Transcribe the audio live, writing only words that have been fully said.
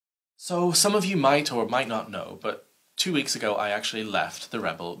So some of you might or might not know, but 2 weeks ago I actually left the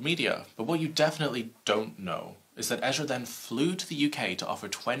Rebel media. But what you definitely don't know is that Ezra then flew to the UK to offer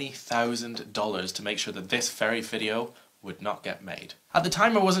 $20,000 to make sure that this very video would not get made. At the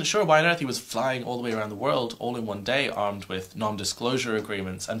time I wasn't sure why on earth he was flying all the way around the world all in one day, armed with non-disclosure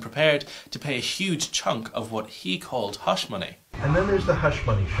agreements and prepared to pay a huge chunk of what he called hush money. And then there's the hush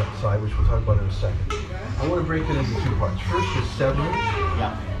money side, which we'll talk about in a second. I want to break it into two parts. First is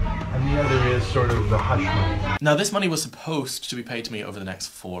severance, and the other is sort of the hush money. Now this money was supposed to be paid to me over the next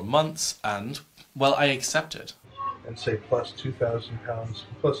 4 months, and, well, I accepted. And say plus £2,000,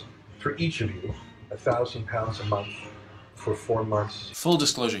 plus for each of you, £1,000 a month for 4 months. Full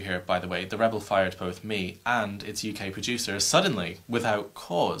disclosure here, by the way, the Rebel fired both me and its UK producer suddenly, without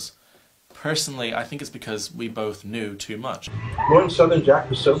cause. Personally, I think it's because we both knew too much. Lauren Southern, Jack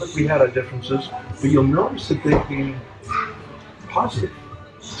Pacific, we had our differences, but you'll notice that they've been positive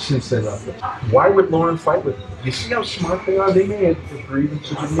since they left it. Why would Lauren fight with them? You see how smart they are? They may have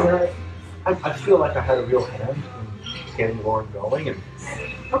grievances in there. I feel like I had a real hand in getting Lauren going, and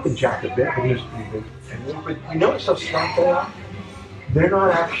helping Jack a bit, but he was pretty big. But you notice how smart they are? They're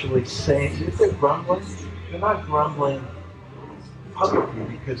not actually saying, if they're grumbling, they're not grumbling publicly,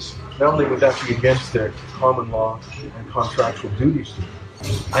 because not only would that be against their common law and contractual duties to them,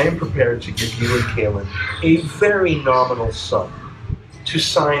 I am prepared to give you and Caolon a very nominal sum to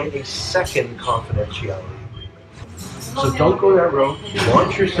sign a second confidentiality agreement. So don't go that road.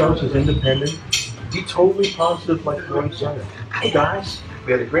 Launch yourselves as independent. Be totally positive like Lauren said. Hey guys,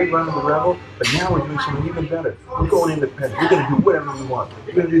 we had a great run of the Rebel, but now we're doing something even better. We're going independent. We're going to do whatever we want.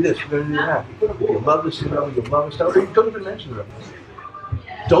 We're going to do this. We're going to do that. If you love this Rebel, you'll love us. Or you don't even mention the Rebel.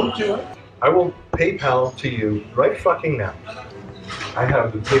 Don't do it. I will PayPal to you right fucking now. I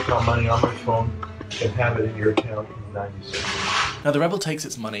have the PayPal money on my phone and have it in your account in 90 seconds. Now the Rebel takes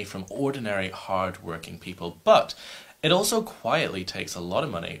its money from ordinary, hard-working people, but it also quietly takes a lot of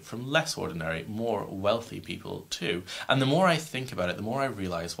money from less ordinary, more wealthy people too. And the more I think about it, the more I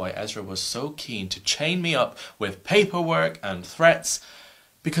realise why Ezra was so keen to chain me up with paperwork and threats,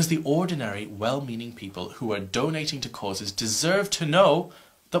 because the ordinary, well-meaning people who are donating to causes deserve to know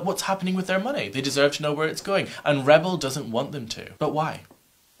that what's happening with their money. They deserve to know where it's going, and Rebel doesn't want them to. But why?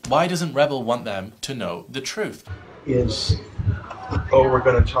 Why doesn't Rebel want them to know the truth? We're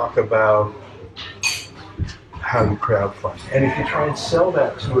going to talk about how you crowdfund. And if you try and sell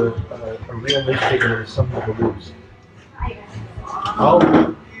that to a real newspaper that has something to lose, I'll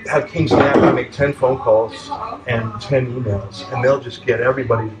have King's Gap make 10 phone calls and 10 emails, and they'll just get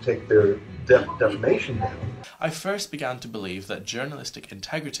everybody to take their defamation down. I first began to believe that journalistic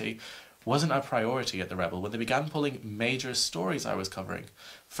integrity wasn't a priority at the Rebel when they began pulling major stories I was covering.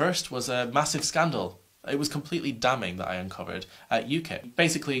 First was a massive scandal. It was completely damning that I uncovered at UKIP.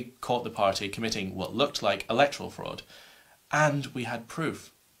 Basically caught the party committing what looked like electoral fraud. And we had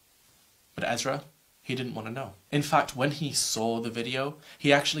proof. But Ezra, he didn't want to know. In fact, when he saw the video,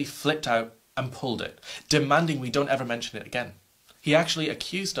 he actually flipped out and pulled it, demanding we don't ever mention it again. He actually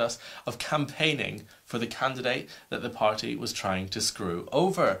accused us of campaigning for the candidate that the party was trying to screw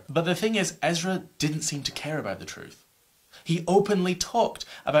over. But the thing is, Ezra didn't seem to care about the truth. He openly talked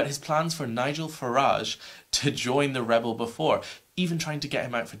about his plans for Nigel Farage to join the Rebel before, even trying to get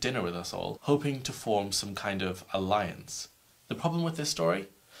him out for dinner with us all, hoping to form some kind of alliance. The problem with this story?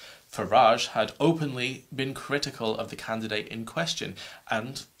 Farage had openly been critical of the candidate in question,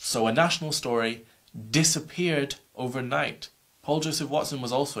 and so a national story disappeared overnight. Paul Joseph Watson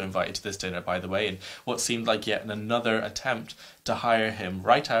was also invited to this dinner, by the way, in what seemed like yet another attempt to hire him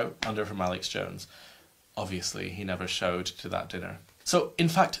right out under from Alex Jones. Obviously, he never showed to that dinner. So, in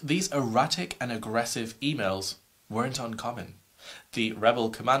fact, these erratic and aggressive emails weren't uncommon. The Rebel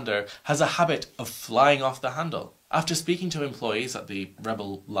commander has a habit of flying off the handle. After speaking to employees at the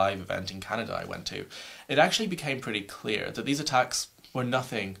Rebel Live event in Canada I went to, it actually became pretty clear that these attacks were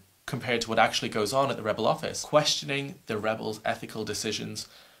nothing compared to what actually goes on at the Rebel office. Questioning the Rebel's ethical decisions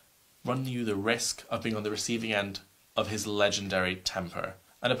run you the risk of being on the receiving end of his legendary temper.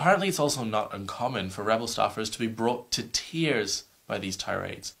 And apparently it's also not uncommon for Rebel staffers to be brought to tears by these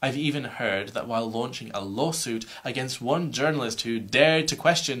tirades. I've even heard that while launching a lawsuit against one journalist who dared to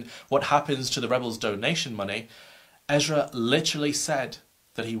question what happens to the Rebels' donation money, Ezra literally said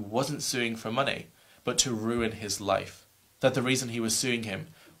that he wasn't suing for money, but to ruin his life. That the reason he was suing him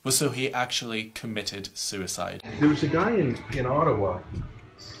was so he actually committed suicide. There was a guy in Ottawa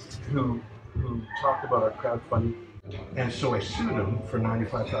who talked about our crowdfunding, and so I sued him for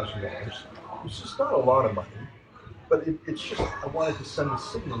 $95,000, which is not a lot of money, but it's just, I wanted to send a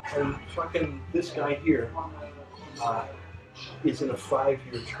signal. And fucking this guy here is in a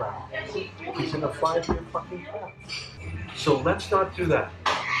 5-year trap. He's in a 5-year fucking trap. So let's not do that.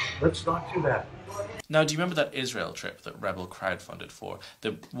 Let's not do that. Now, do you remember that Israel trip that Rebel crowdfunded for?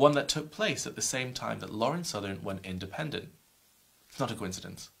 The one that took place at the same time that Lauren Southern went independent? It's not a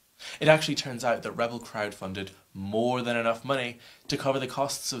coincidence. It actually turns out that Rebel crowdfunded more than enough money to cover the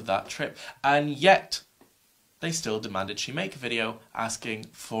costs of that trip, and yet they still demanded she make a video asking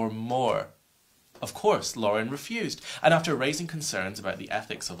for more. Of course, Lauren refused, and after raising concerns about the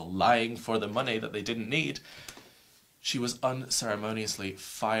ethics of lying for the money that they didn't need, she was unceremoniously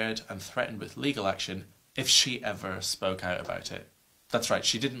fired and threatened with legal action if she ever spoke out about it. That's right,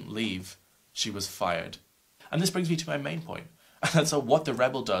 she didn't leave, she was fired. And this brings me to my main point, and that's what the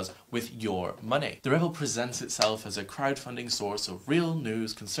Rebel does with your money. The Rebel presents itself as a crowdfunding source of real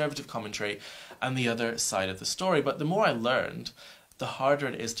news, conservative commentary, and the other side of the story. But the more I learned, the harder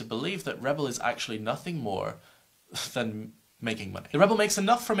it is to believe that Rebel is actually nothing more than making money. The Rebel makes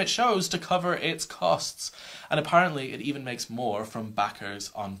enough from its shows to cover its costs, and apparently it even makes more from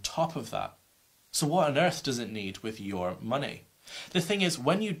backers on top of that. So what on earth does it need with your money? The thing is,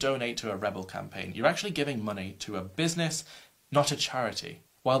 when you donate to a Rebel campaign, you're actually giving money to a business, not a charity.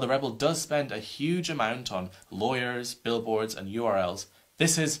 While the Rebel does spend a huge amount on lawyers, billboards and URLs,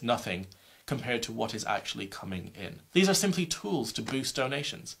 this is nothing compared to what is actually coming in. These are simply tools to boost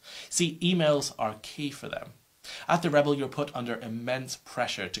donations. See, emails are key for them. At the Rebel, you're put under immense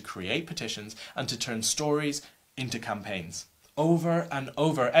pressure to create petitions and to turn stories into campaigns. Over and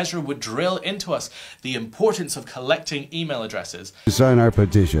over, Ezra would drill into us the importance of collecting email addresses. To sign our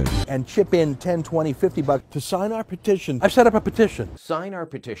petition. And chip in 10, 20, 50 bucks to sign our petition. I've set up a petition. Sign our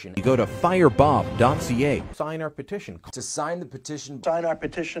petition. You go to firebob.ca. Sign our petition. To sign the petition. Sign our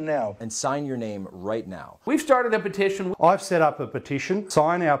petition now. And sign your name right now. We've started a petition. I've set up a petition.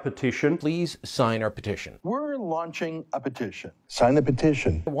 Sign our petition. Please sign our petition. We're launching a petition. Sign the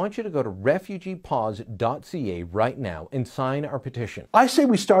petition. I want you to go to refugeepause.ca right now and sign our petition. I say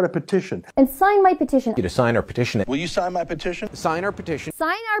we start a petition. And sign my petition. You to sign our petition. Will you sign my petition? Sign our petition.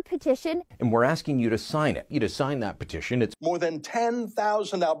 Sign our petition. And we're asking you to sign it. You to sign that petition. It's more than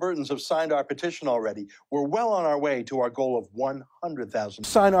 10,000 Albertans have signed our petition already. We're well on our way to our goal of 100,000.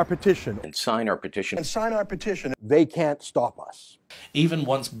 Sign our petition. And sign our petition. And sign our petition. They can't stop us. Even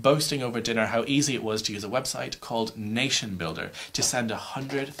once boasting over dinner how easy it was to use a website called Nation Builder to send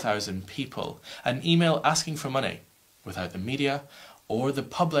 100,000 people an email asking for money, without the media or the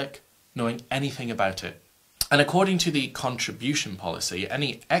public knowing anything about it. And according to the contribution policy,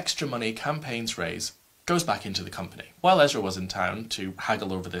 any extra money campaigns raise goes back into the company. While Ezra was in town to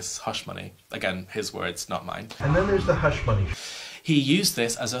haggle over this hush money, again, his words, not mine. And then there's the hush money. He used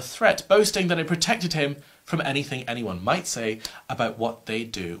this as a threat, boasting that it protected him from anything anyone might say about what they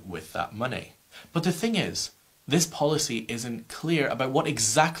do with that money. But the thing is, this policy isn't clear about what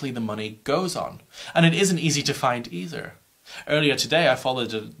exactly the money goes on, and it isn't easy to find either. Earlier today I followed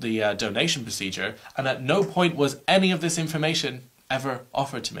the donation procedure, and at no point was any of this information ever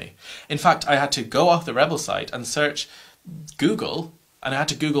offered to me. In fact, I had to go off the Rebel site and search Google, and I had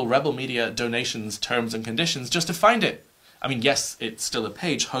to Google Rebel Media donations terms and conditions just to find it. I mean, yes, it's still a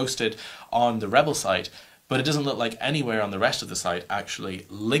page hosted on the Rebel site, but it doesn't look like anywhere on the rest of the site actually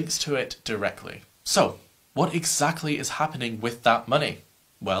links to it directly. So, what exactly is happening with that money?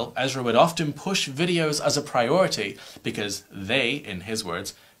 Well, Ezra would often push videos as a priority because they, in his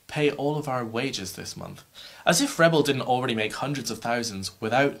words, pay all of our wages this month. As if Rebel didn't already make hundreds of thousands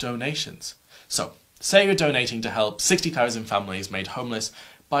without donations. So, say you're donating to help 60,000 families made homeless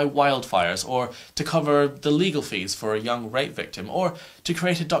by wildfires, or to cover the legal fees for a young rape victim, or to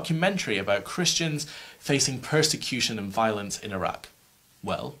create a documentary about Christians facing persecution and violence in Iraq.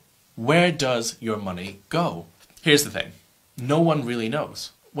 Well, where does your money go? Here's the thing. No one really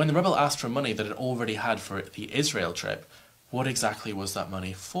knows. When the Rebel asked for money that it already had for the Israel trip, what exactly was that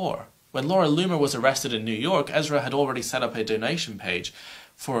money for? When Laura Loomer was arrested in New York, Ezra had already set up a donation page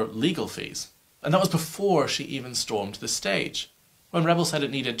for legal fees. And that was before she even stormed the stage. When Rebel said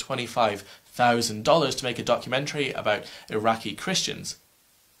it needed $25,000 to make a documentary about Iraqi Christians,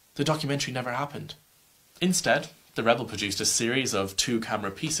 the documentary never happened. Instead, the Rebel produced a series of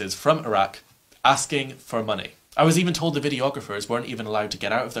 2-camera pieces from Iraq asking for money. I was even told the videographers weren't even allowed to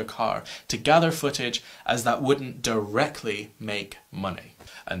get out of their car to gather footage, as that wouldn't directly make money.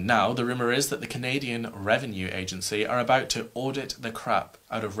 And now the rumour is that the Canadian Revenue Agency are about to audit the crap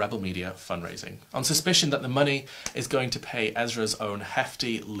out of Rebel Media fundraising, on suspicion that the money is going to pay Ezra's own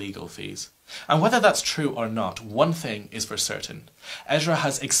hefty legal fees. And whether that's true or not, one thing is for certain. Ezra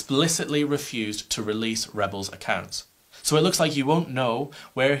has explicitly refused to release Rebel's accounts. So it looks like you won't know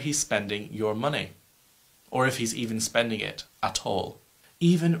where he's spending your money. or if he's even spending it at all.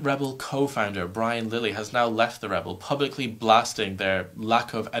 Even Rebel co-founder Brian Lilly has now left the Rebel, publicly blasting their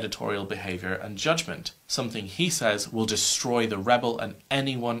lack of editorial behaviour and judgment, something he says will destroy the Rebel and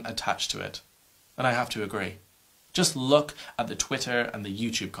anyone attached to it. And I have to agree. Just look at the Twitter and the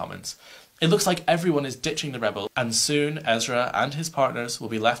YouTube comments. It looks like everyone is ditching the Rebel, and soon Ezra and his partners will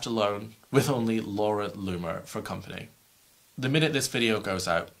be left alone with only Laura Loomer for company. The minute this video goes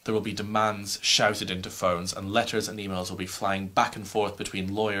out, there will be demands shouted into phones, and letters and emails will be flying back and forth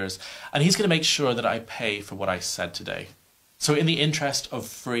between lawyers, and he's going to make sure that I pay for what I said today. So in the interest of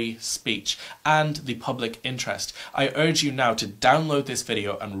free speech and the public interest, I urge you now to download this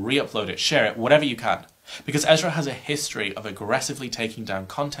video and re-upload it, share it, whatever you can. Because Ezra has a history of aggressively taking down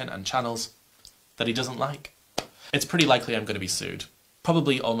content and channels that he doesn't like. It's pretty likely I'm going to be sued.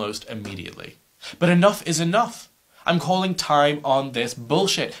 Probably almost immediately. But enough is enough. I'm calling time on this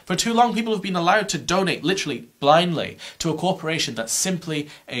bullshit. For too long, people have been allowed to donate, literally blindly, to a corporation that's simply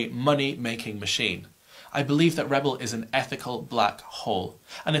a money-making machine. I believe that Rebel is an ethical black hole,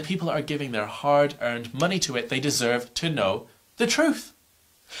 and if people are giving their hard-earned money to it, they deserve to know the truth.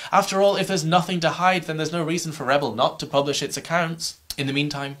 After all, if there's nothing to hide, then there's no reason for Rebel not to publish its accounts. In the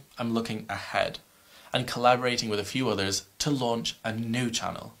meantime, I'm looking ahead and collaborating with a few others to launch a new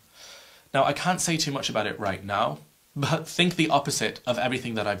channel. Now, I can't say too much about it right now, but think the opposite of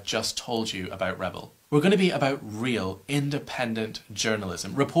everything that I've just told you about Rebel. We're going to be about real, independent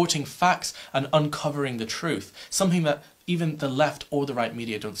journalism, reporting facts and uncovering the truth, something that even the left or the right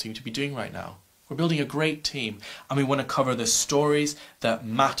media don't seem to be doing right now. We're building a great team, and we want to cover the stories that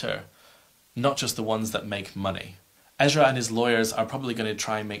matter, not just the ones that make money. Ezra and his lawyers are probably going to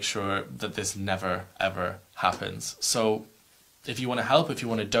try and make sure that this never, ever happens. So if you want to help, if you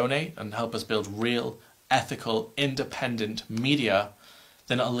want to donate and help us build real, ethical, independent media,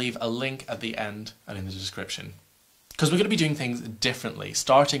 then I'll leave a link at the end and in the description. Because we're going to be doing things differently,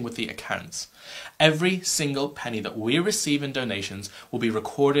 starting with the accounts. Every single penny that we receive in donations will be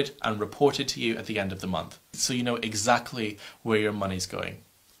recorded and reported to you at the end of the month, so you know exactly where your money's going,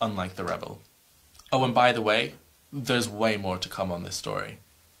 unlike the Rebel. Oh, and by the way, there's way more to come on this story.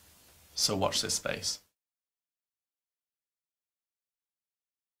 So watch this space.